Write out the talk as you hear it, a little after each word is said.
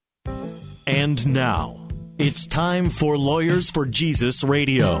And now, it's time for Lawyers for Jesus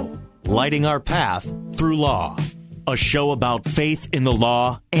Radio, lighting our path through law. A show about faith in the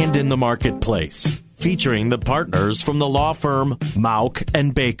law and in the marketplace, featuring the partners from the law firm Mauck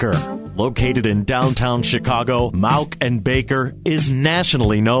and Baker. Located in downtown Chicago, Mauck and Baker is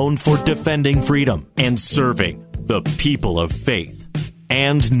nationally known for defending freedom and serving the people of faith.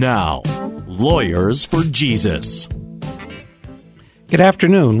 And now, Lawyers for Jesus. Good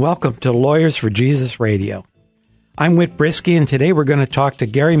afternoon. Welcome to Lawyers for Jesus Radio. I'm Whit Brisky, and today we're going to talk to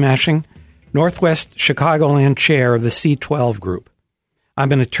Gary Mashing, Northwest Chicagoland Chair of the C12 Group.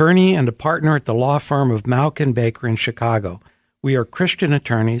 I'm an attorney and a partner at the law firm of Mauck and Baker in Chicago. We are Christian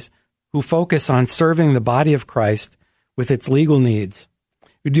attorneys who focus on serving the body of Christ with its legal needs.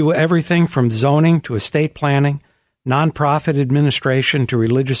 We do everything from zoning to estate planning, nonprofit administration to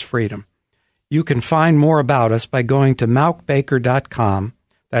religious freedom. You can find more about us by going to mauckbaker.com.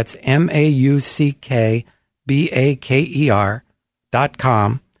 That's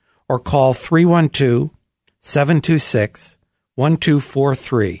MAUCKBAKER.com, or call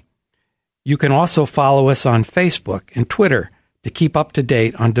 312-726-1243. You can also follow us on Facebook and Twitter to keep up to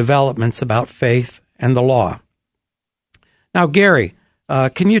date on developments about faith and the law. Now, Gary,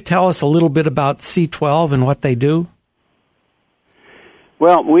 can you tell us a little bit about C12 and what they do?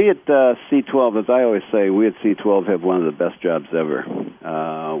 Well, we at C12, as I always say, we at C12 have one of the best jobs ever.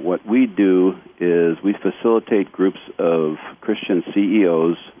 What we do is we facilitate groups of Christian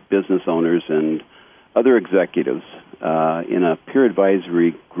CEOs, business owners, and other executives in a peer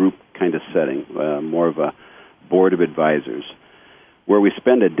advisory group kind of setting, more of a board of advisors, where we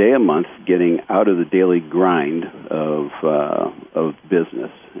spend a day a month getting out of the daily grind of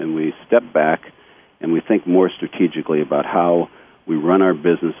business, and we step back and we think more strategically about how we run our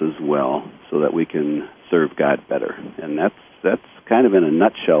businesses well so that we can serve God better. And that's kind of in a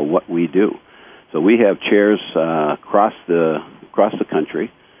nutshell what we do. So we have chairs across the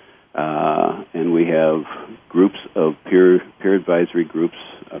country, and we have groups of peer advisory groups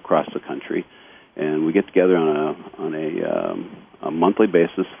across the country, and we get together on a monthly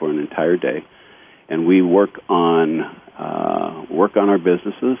basis for an entire day, and we work on our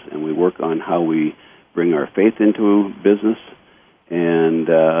businesses, and we work on how we bring our faith into business. And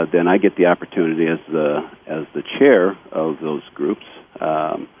then I get the opportunity as the chair of those groups,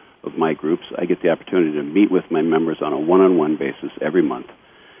 of my groups, I get the opportunity to meet with my members on a one-on-one basis every month.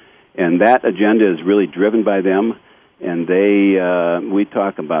 And that agenda is really driven by them, and we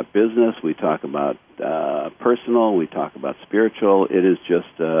talk about business, we talk about personal, we talk about spiritual. It is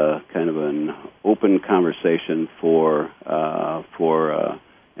just kind of an open conversation for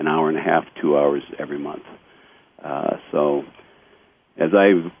an hour and a half, 2 hours every month. So as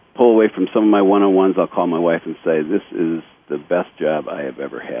I pull away from some of my one-on-ones, I'll call my wife and say, this is the best job I have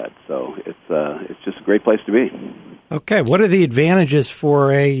ever had. So it's just a great place to be. Okay. What are the advantages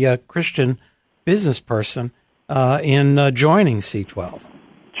for a Christian business person in joining C12?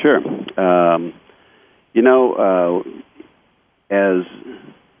 Sure. As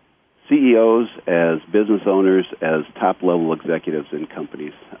CEOs, as business owners, as top-level executives in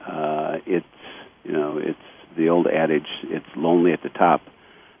companies, it's the old adage, it's lonely at the top.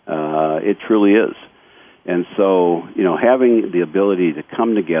 It truly is. And so, having the ability to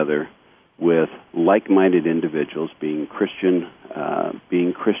come together with like-minded individuals, being Christians,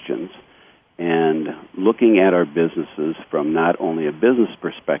 and looking at our businesses from not only a business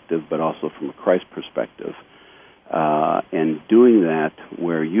perspective, but also from a Christ perspective, and doing that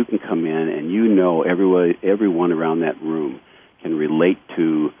where you can come in and everyone around that room can relate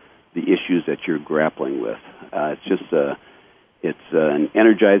to the issues that you're grappling with. It's an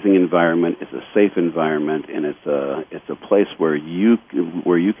energizing environment. It's a safe environment, and it's a place where you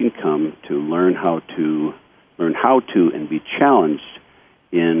can come to learn how to and be challenged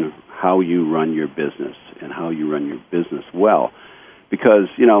in how you run your business and how you run your business well, because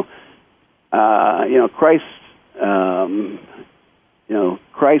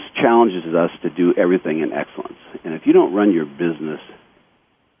Christ challenges us to do everything in excellence, and if you don't run your business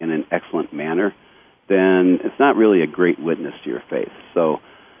in an excellent manner, then it's not really a great witness to your faith. So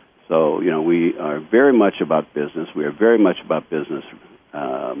we are very much about business. We are very much about business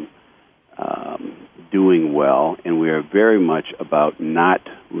doing well, and we are very much about not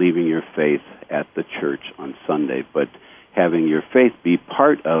leaving your faith at the church on Sunday, but having your faith be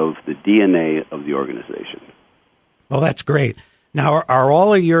part of the DNA of the organization. Well, that's great. Now, are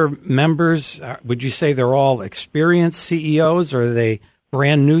all of your members, would you say they're all experienced CEOs, or are they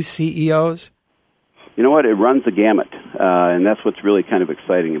brand new CEOs? You know what? It runs the gamut, and that's what's really kind of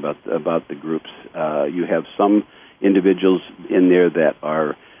exciting about the groups. You have some individuals in there that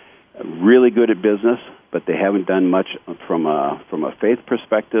are really good at business, but they haven't done much from a faith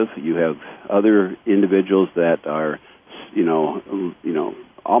perspective. You have other individuals that are,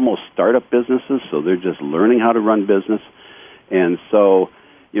 almost startup businesses, so they're just learning how to run business. And so,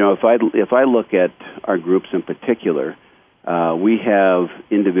 if I look at our groups in particular, we have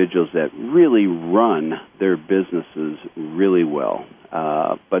individuals that really run their businesses really well.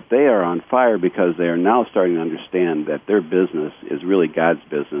 But they are on fire because they are now starting to understand that their business is really God's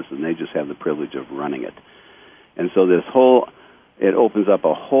business, and they just have the privilege of running it. And so it opens up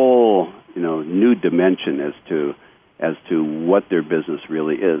a whole, new dimension as to what their business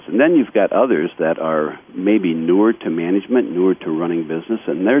really is. And then you've got others that are maybe newer to management, newer to running business,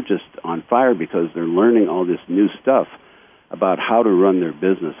 and they're just on fire because they're learning all this new stuff about how to run their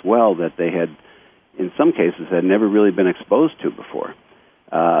business well that they had, in some cases, had never really been exposed to before.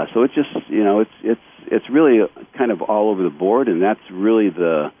 So it's just, it's really kind of all over the board, and that's really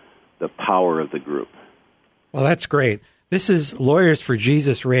the power of the group. Well, that's great. This is Lawyers for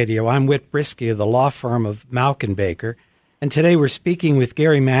Jesus Radio. I'm Whit Brisky of the law firm of Malkin Baker, and today we're speaking with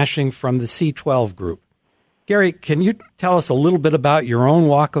Gary Mashing from the C12 Group. Gary, can you tell us a little bit about your own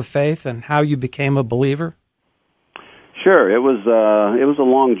walk of faith and how you became a believer? Sure. It was a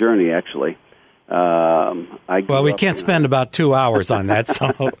long journey, actually. We can't spend about 2 hours on that.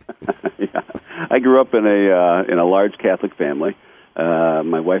 So, yeah. I grew up in a large Catholic family.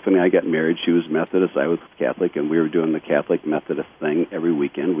 My wife and I got married. She was Methodist, I was Catholic, and we were doing the Catholic Methodist thing every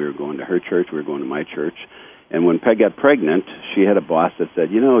weekend. We were going to her church, we were going to my church. And when Peg got pregnant, she had a boss that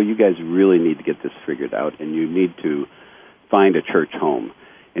said, you guys really need to get this figured out, and you need to find a church home.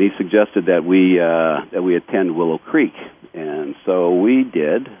 And he suggested that we attend Willow Creek. And so we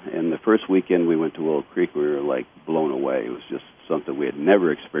did, and the first weekend we went to Willow Creek, we were like blown away. It was just something we had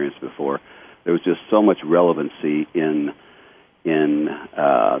never experienced before. There was just so much relevancy in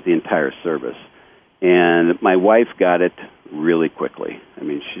the entire service. And my wife got it really quickly. I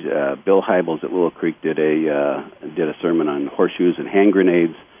mean, Bill Hybels at Willow Creek did a sermon on horseshoes and hand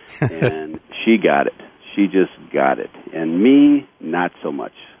grenades, and she got it. She just got it. And me, not so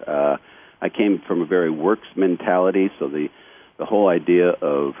much. I came from a very works mentality, so the whole idea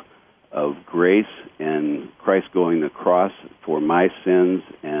of grace and Christ going to the cross for my sins,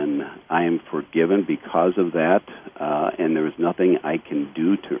 and I am forgiven because of that, and there is nothing I can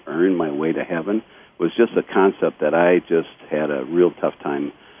do to earn my way to heaven, was just a concept that I just had a real tough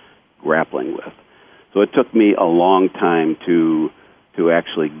time grappling with. So it took me a long time to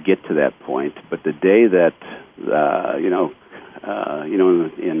actually get to that point. But the day that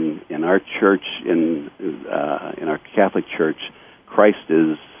in our church, in our Catholic Church, Christ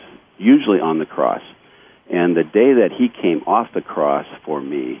is usually on the cross. And the day that he came off the cross for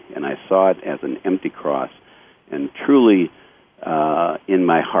me, and I saw it as an empty cross, and truly in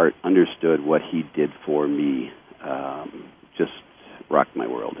my heart understood what he did for me, just rocked my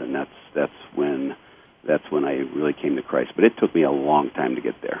world. And that's when I really came to Christ. But it took me a long time to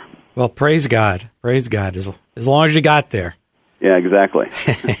get there. Well, praise God. Praise God. As long as you got there. Yeah, exactly.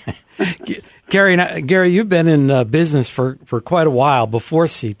 Gary, you've been in business for quite a while before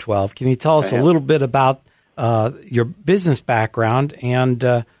C12. Can you tell us a little bit about your business background and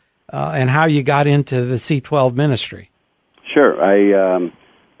how you got into the C12 ministry? Sure. I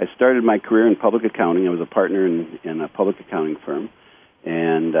started my career in public accounting. I was a partner in a public accounting firm,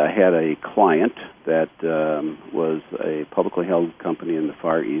 and I had a client that was a publicly held company in the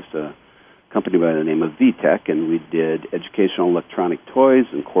Far East, a company by the name of VTech, and we did educational electronic toys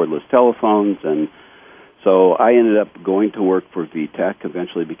and cordless telephones. And so I ended up going to work for VTech,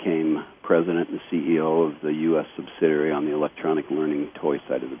 eventually became president and CEO of the U.S. subsidiary on the electronic learning toy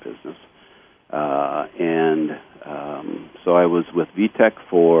side of the business. So I was with VTech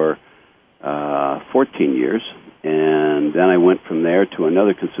for 14 years, and then I went from there to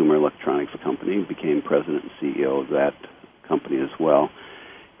another consumer electronics company, became president and CEO of that company as well.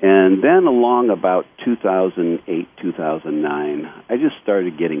 And then along about 2008, 2009, I just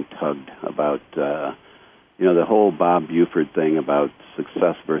started getting tugged about, the whole Bob Buford thing about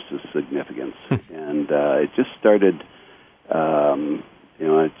success versus significance. And it just started,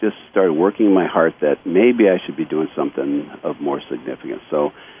 it just started working in my heart that maybe I should be doing something of more significance.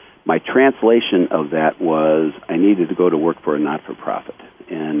 So my translation of that was I needed to go to work for a not-for-profit.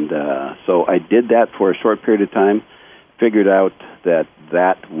 And so I did that for a short period of time, figured out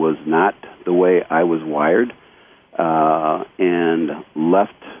that was not the way I was wired, and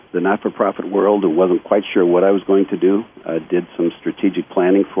left the not-for-profit world and wasn't quite sure what I was going to do. Did some strategic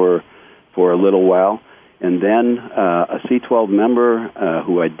planning for a little while, And then a C12 member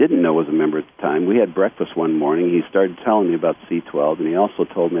who I didn't know was a member at the time, we had breakfast one morning. He started telling me about C12, and he also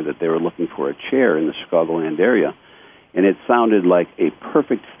told me that they were looking for a chair in the Chicagoland area. And it sounded like a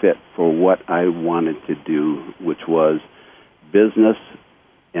perfect fit for what I wanted to do, which was business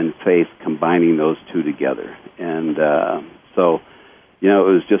and faith, combining those two together. And so, it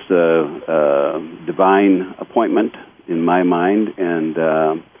was just a divine appointment in my mind,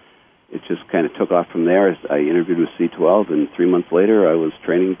 and it just kind of took off from there. I interviewed with C12, and 3 months later, I was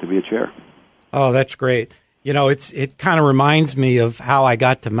training to be a chair. Oh, that's great. It kind of reminds me of how I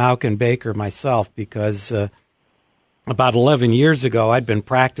got to Malkin Baker myself, because about 11 years ago, I'd been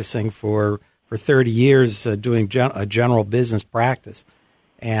practicing for 30 years doing a general business practice,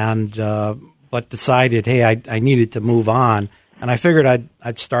 and but decided, hey, I needed to move on, and I figured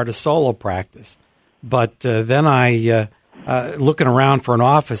I'd start a solo practice. But then I, looking around for an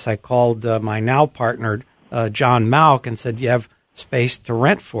office, I called my now partner, John Malk, and said, "You have space to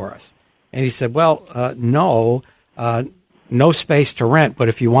rent for us?" And he said, "Well, no space to rent, but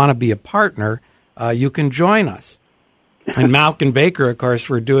if you want to be a partner, you can join us." And Malkin Baker, of course,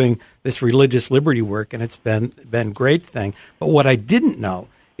 were doing this religious liberty work, and it's been a great thing. But what I didn't know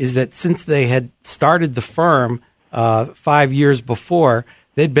is that since they had started the firm 5 years before,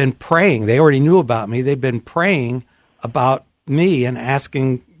 they'd been praying. They already knew about me. They'd been praying about me and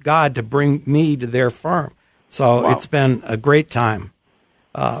asking God to bring me to their firm. So Wow. It's been a great time.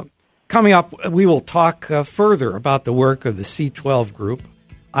 Coming up, we will talk further about the work of the C12 group.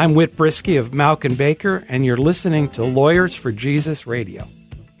 I'm Whit Brisky of Malkin Baker, and you're listening to Lawyers for Jesus Radio.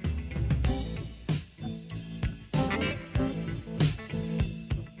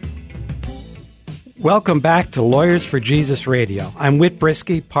 Welcome back to Lawyers for Jesus Radio. I'm Whit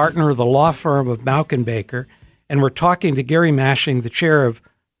Brisky, partner of the law firm of Malkin Baker, and we're talking to Gary Mashing, the chair of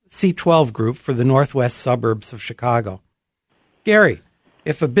C12 Group for the northwest suburbs of Chicago. Gary,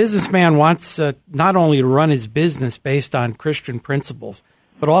 if a businessman wants not only to run his business based on Christian principles,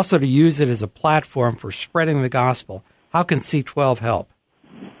 but also to use it as a platform for spreading the gospel, how can C12 help?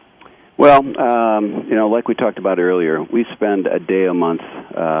 Well, like we talked about earlier, we spend a day a month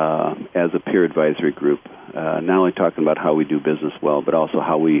as a peer advisory group, not only talking about how we do business well, but also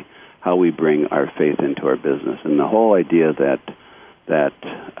how we bring our faith into our business. And the whole idea that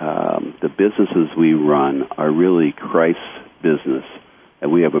the businesses we run are really Christ's business,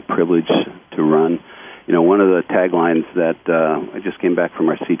 and we have a privilege to run. One of the taglines that I just came back from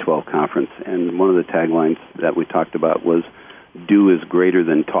our C12 conference, and one of the taglines that we talked about was "Do is greater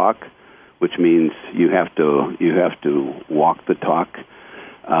than talk," which means you have to walk the talk.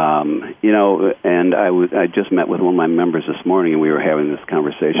 And I just met with one of my members this morning, and we were having this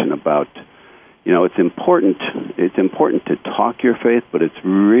conversation about, it's important to talk your faith, but it's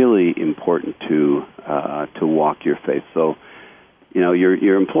really important to walk your faith. So,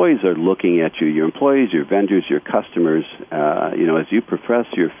 your employees are looking at you, your employees, your vendors, your customers, as you profess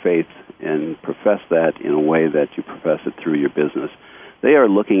your faith and profess that in a way that you profess it through your business. They are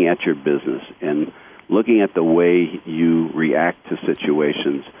looking at your business and looking at the way you react to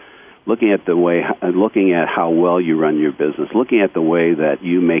situations, looking at how well you run your business, looking at the way that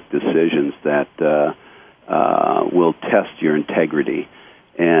you make decisions that will test your integrity.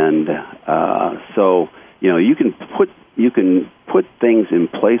 And so, you can put things in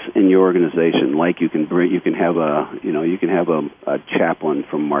place in your organization, like you can have a chaplain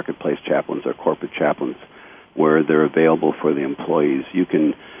from Marketplace Chaplains or corporate chaplains, where they're available for the employees. You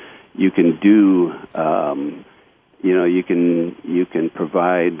can do you can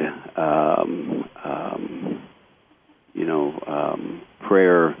provide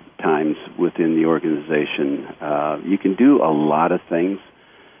prayer times within the organization. You can do a lot of things,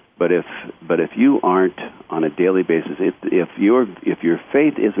 but if you aren't on a daily basis, if your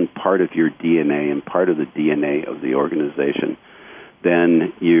faith isn't part of your DNA and part of the DNA of the organization,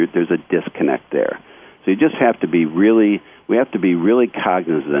 then there's a disconnect there. So you just have to be we have to be really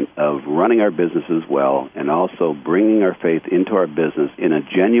cognizant of running our businesses well and also bringing our faith into our business in a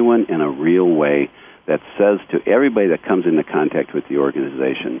genuine and a real way that says to everybody that comes into contact with the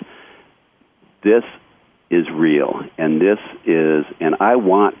organization, this is real, and I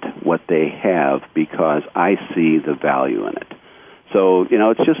want what they have because I see the value in it. So,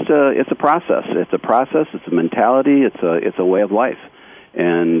 it's a process. It's a process. It's a mentality. It's a way of life.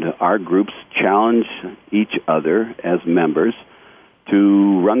 And our groups challenge each other as members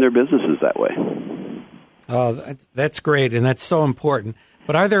to run their businesses that way. Oh, that's great, and that's so important.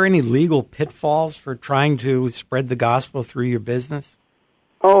 But are there any legal pitfalls for trying to spread the gospel through your business?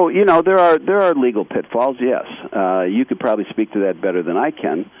 Oh, there are legal pitfalls, yes. You could probably speak to that better than I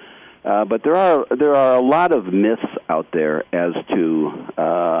can. But there are a lot of myths out there as to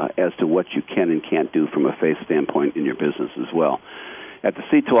what you can and can't do from a faith standpoint in your business as well. At the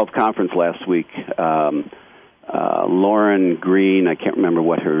C12 conference last week, Lauren Green, I can't remember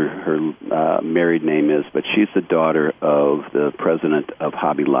what her married name is, but she's the daughter of the president of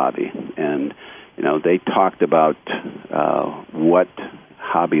Hobby Lobby, and they talked about what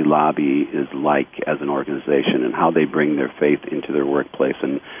Hobby Lobby is like as an organization and how they bring their faith into their workplace.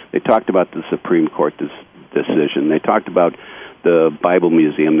 And they talked about the Supreme Court decision. They talked about the Bible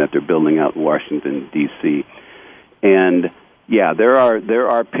Museum that they're building out in Washington, D.C. And yeah, there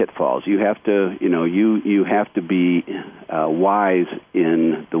are pitfalls. You have to you have to be wise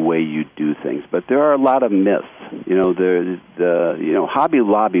in the way you do things. But there are a lot of myths. Hobby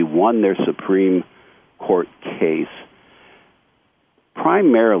Lobby won their Supreme Court case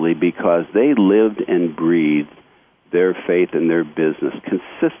primarily because they lived and breathed their faith and their business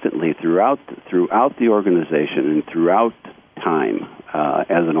consistently throughout the organization and throughout time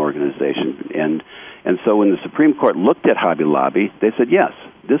as an organization. And so when the Supreme Court looked at Hobby Lobby, they said, yes,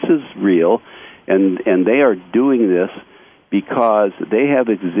 this is real, and they are doing this because they have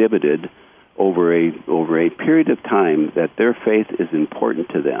exhibited over a period of time that their faith is important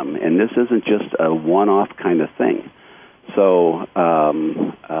to them, and this isn't just a one-off kind of thing. So,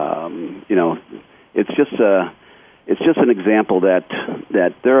 it's just an example that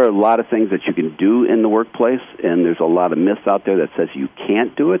there are a lot of things that you can do in the workplace, and there's a lot of myths out there that says you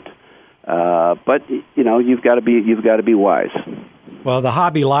can't do it. But you've got to be wise. Well, the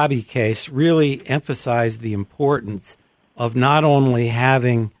Hobby Lobby case really emphasized the importance of not only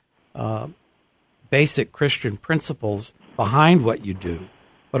having basic Christian principles behind what you do,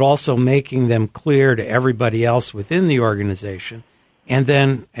 but also making them clear to everybody else within the organization, and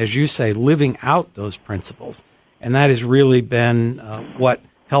then, as you say, living out those principles. And that has really been what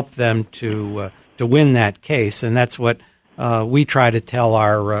helped them to win that case, and that's what we try to tell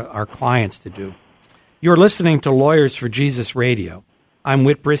our clients to do. You're listening to Lawyers for Jesus Radio. I'm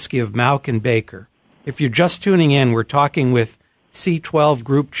Whit Brisky of Malkin Baker. If you're just tuning in, we're talking with C12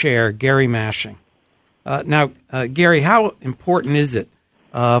 Group Chair Gary Mashing. Now, Gary, how important is it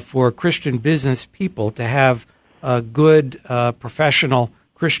for Christian business people to have good professional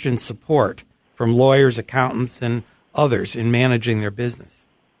Christian support from lawyers, accountants, and others in managing their business?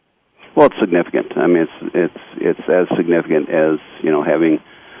 Well, it's significant. I mean, it's as significant as having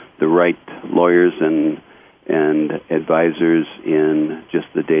the right lawyers and advisors in just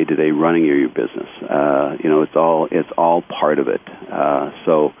the day-to-day running of your business. It's all part of it.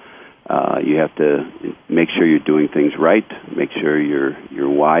 So you have to make sure you're doing things right. Make sure you're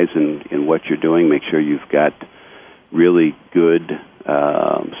wise in what you're doing. Make sure you've got really good,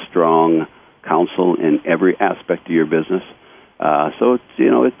 strong counsel in every aspect of your business. So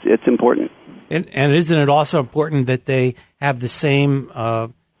it's important. And isn't it also important that they have the same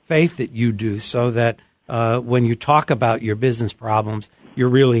faith that you do, so that when you talk about your business problems, you're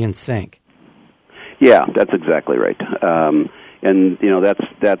really in sync? Yeah, that's exactly right. And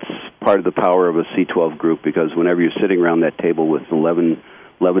that's part of the power of a C12 group, because whenever you're sitting around that table with 11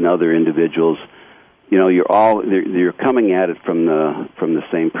 other individuals, you're coming at it from the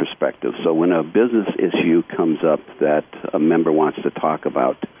same perspective. So when a business issue comes up that a member wants to talk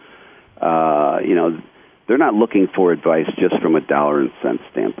about, they're not looking for advice just from a dollar and cent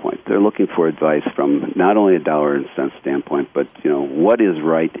standpoint. They're looking for advice from not only a dollar and cent standpoint, but what is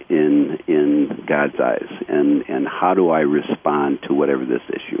right in God's eyes, and how do I respond to whatever this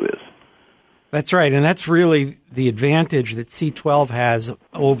issue is. That's right, and that's really the advantage that C12 has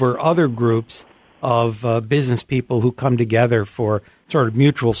over other groups of business people who come together for sort of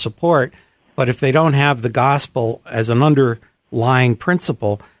mutual support. But if they don't have the gospel as an underlying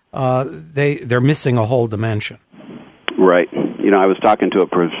principle, they're missing a whole dimension. Right. I was talking to a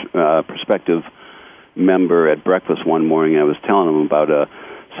prospective member at breakfast one morning. I was telling him about a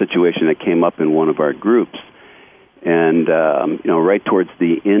situation that came up in one of our groups. And, right towards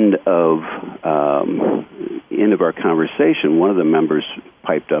the end of our conversation, one of the members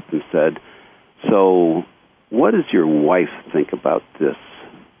piped up and said, "So, what does your wife think about this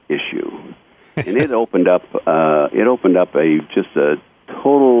issue?" And it opened up a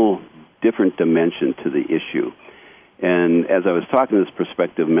total different dimension to the issue. And as I was talking to this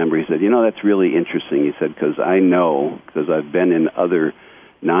prospective member, he said, that's really interesting. He said, because I've been in other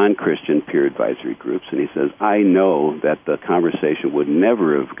non-Christian peer advisory groups, and he says, I know that the conversation would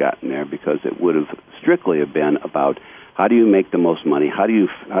never have gotten there because it would have strictly been about how do you make the most money, how do you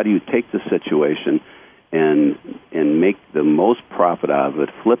take the situation and make the most profit out of it,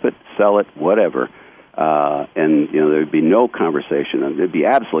 flip it, sell it, whatever. And, there'd be no conversation. There'd be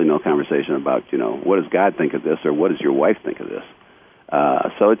absolutely no conversation about, what does God think of this or what does your wife think of this?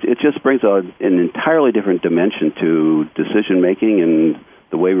 So it just brings an entirely different dimension to decision-making and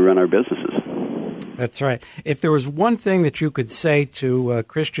the way we run our businesses. That's right. If there was one thing that you could say to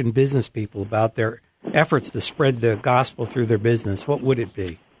Christian business people about their efforts to spread the gospel through their business, what would it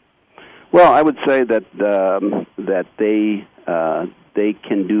be? Well, I would say that that they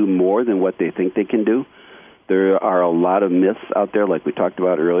can do more than what they think they can do. There are a lot of myths out there, like we talked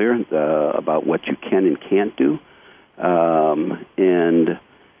about earlier, about what you can and can't do.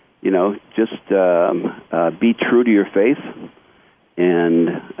 Just be true to your faith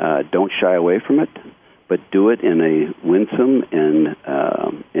and don't shy away from it, but do it in a winsome and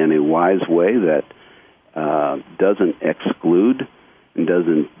in a wise way that doesn't exclude and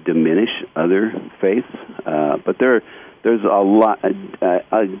doesn't diminish other faiths. But there's a lot.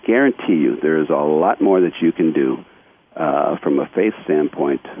 I guarantee you, there is a lot more that you can do from a faith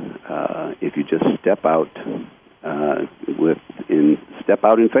standpoint if you just step out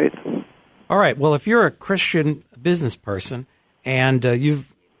in faith. All right. Well, if you're a Christian business person and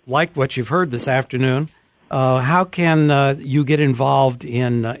you've liked what you've heard this afternoon, how can you get involved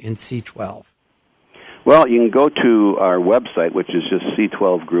in C12? Well, you can go to our website, which is just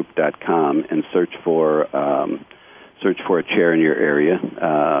c12group.com, and search for a chair in your area.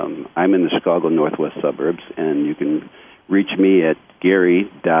 I'm in the Chicago Northwest suburbs, and you can reach me at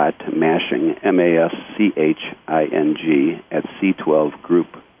Gary.Masching, Masching, at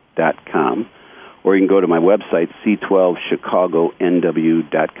c12group.com, or you can go to my website,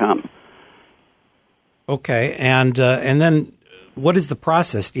 c12chicagonw.com. Okay, and then what is the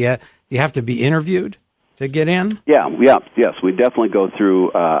process? Do you have to be interviewed to get in? Yes, we definitely go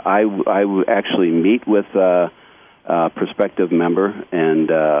through. I actually meet with a prospective member,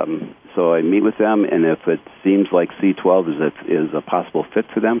 and so I meet with them, and if it seems like C12 is a possible fit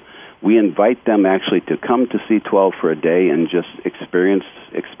for them, we invite them actually to come to C12 for a day and just experience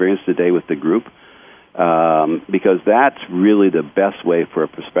the day with the group, because that's really the best way for a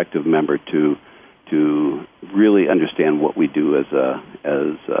prospective member to really understand what we do as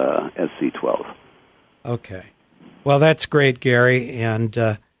C12. Okay. Well, that's great, Gary,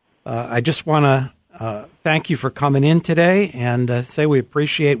 and I just want to thank you for coming in today and say we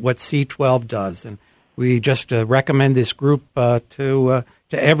appreciate what C12 does, and we just recommend this group to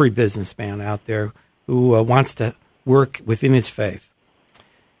every businessman out there who wants to work within his faith.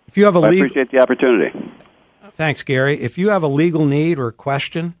 If you have I appreciate the opportunity. Thanks, Gary. If you have a legal need or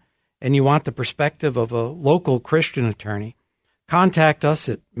question and you want the perspective of a local Christian attorney, contact us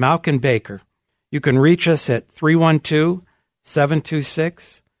at Mauck & Baker. You can reach us at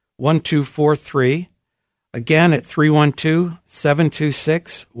 312-726-1243. Again, at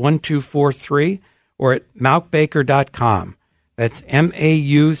 312-726-1243, or at mauckbaker.com. That's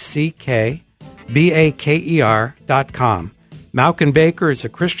MAUCKBAKER.com. Mauck & Baker is a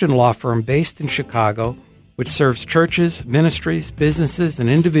Christian law firm based in Chicago, which serves churches, ministries, businesses, and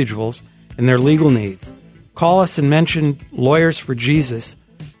individuals in their legal needs. Call us and mention Lawyers for Jesus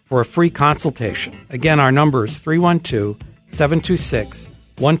for a free consultation. Again, our number is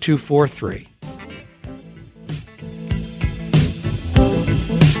 312-726-1243.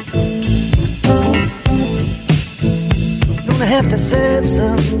 Gonna have to serve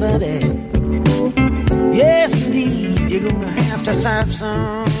somebody. Yes, indeed, you're gonna have to serve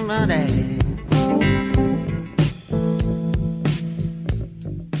somebody.